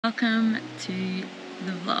Welcome to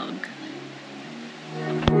the vlog.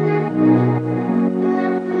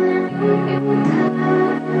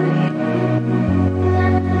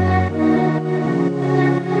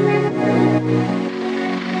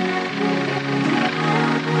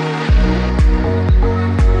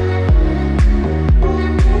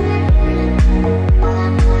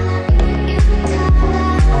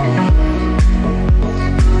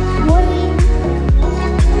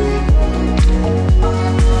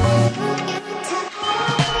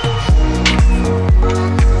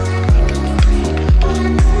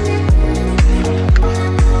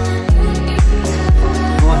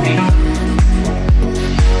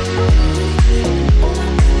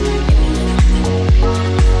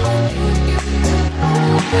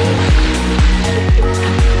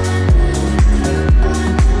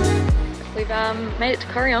 Made it to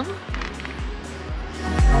Kosciusko.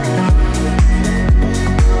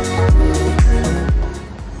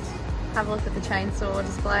 Have a look at the chainsaw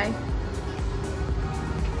display.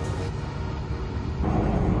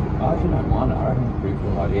 I actually don't mind it. I reckon it's a pretty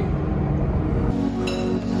cool idea.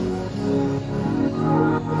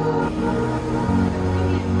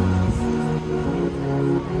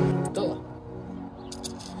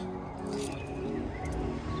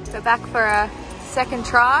 We're back for a second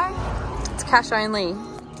try. It's cash only.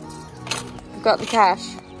 We've got the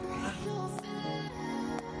cash.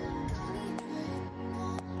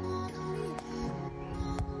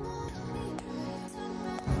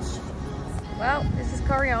 Well, this is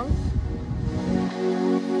Kosciusko.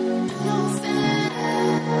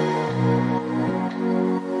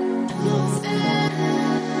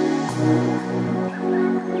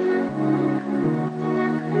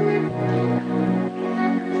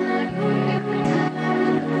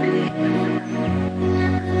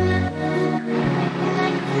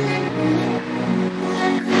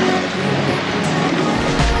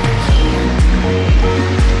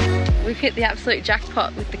 We've hit the absolute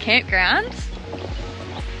jackpot with the campground.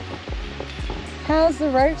 How's the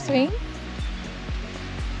rope swing?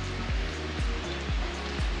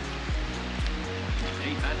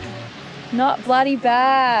 Not bloody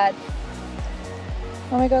bad.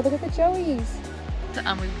 Oh my god, look at the joeys.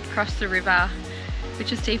 We've crossed the river,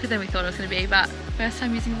 which is deeper than we thought it was going to be, but first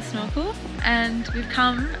time using the snorkel, and we've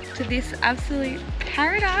come to this absolute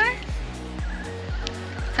paradise.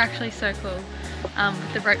 It's actually so cool.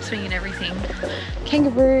 With the rope swing and everything.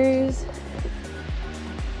 Kangaroos.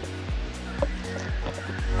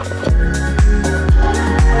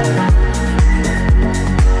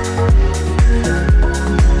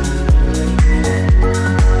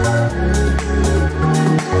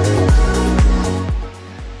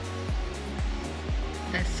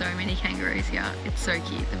 There's so many kangaroos here. It's so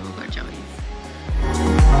cute. They've all got joeys.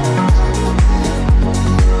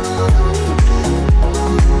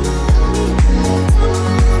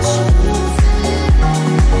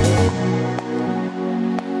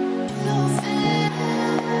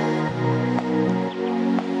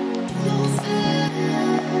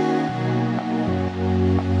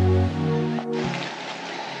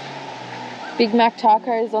 Big Mac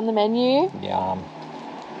tacos on the menu. Yum.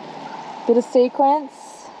 Bit of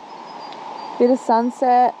sequence. Bit of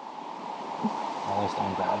sunset. Almost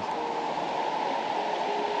on bad.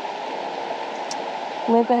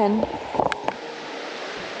 Living.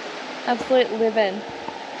 Absolute living.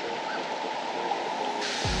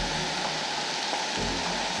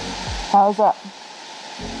 How's that?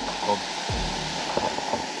 Good.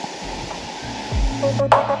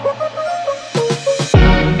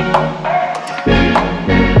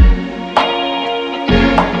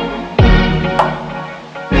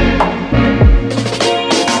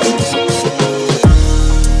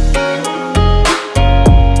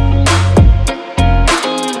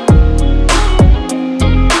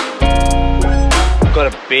 Got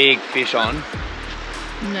a big fish on.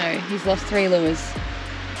 No, he's lost 3 lures.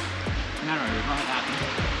 No, it might happen.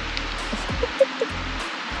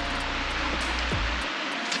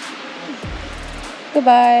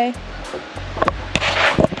 Goodbye.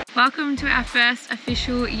 Welcome to our first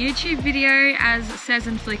official YouTube video as Sez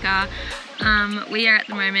and Flicker. We are at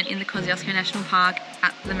the moment in the Kosciusko National Park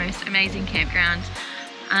at the most amazing campground.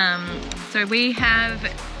 So we have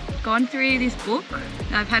gone through this book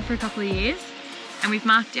that I've had for a couple of years, and we've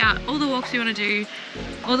marked out all the walks we want to do,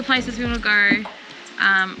 all the places we want to go.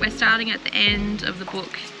 We're starting at the end of the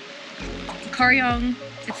book. Kosciusko,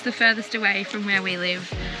 it's the furthest away from where we live.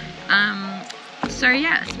 So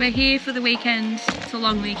yes, we're here for the weekend. It's a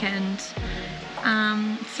long weekend.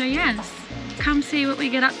 So yes, come see what we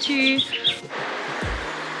get up to.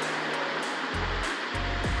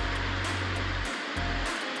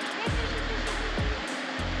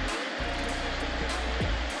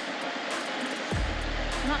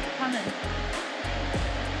 coming.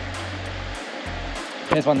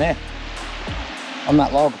 There's one there. On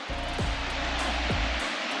that log.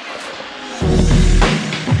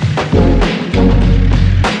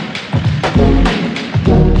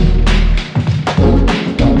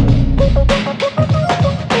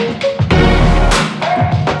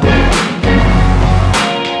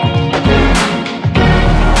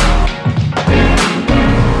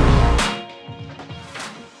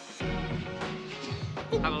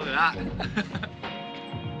 Have a look at that.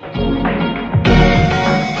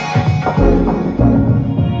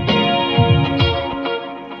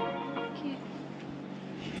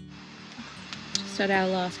 At our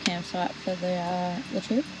last campsite for the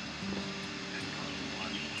trip.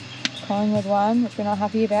 Collingwood one, which we're not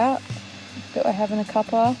happy about, but we're having a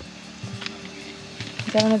cuppa,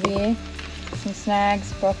 having a beer, some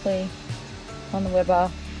snags, broccoli on the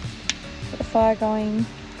Weber, got the fire going,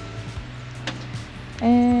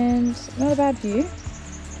 and not a bad view.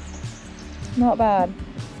 Not bad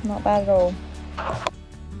at all.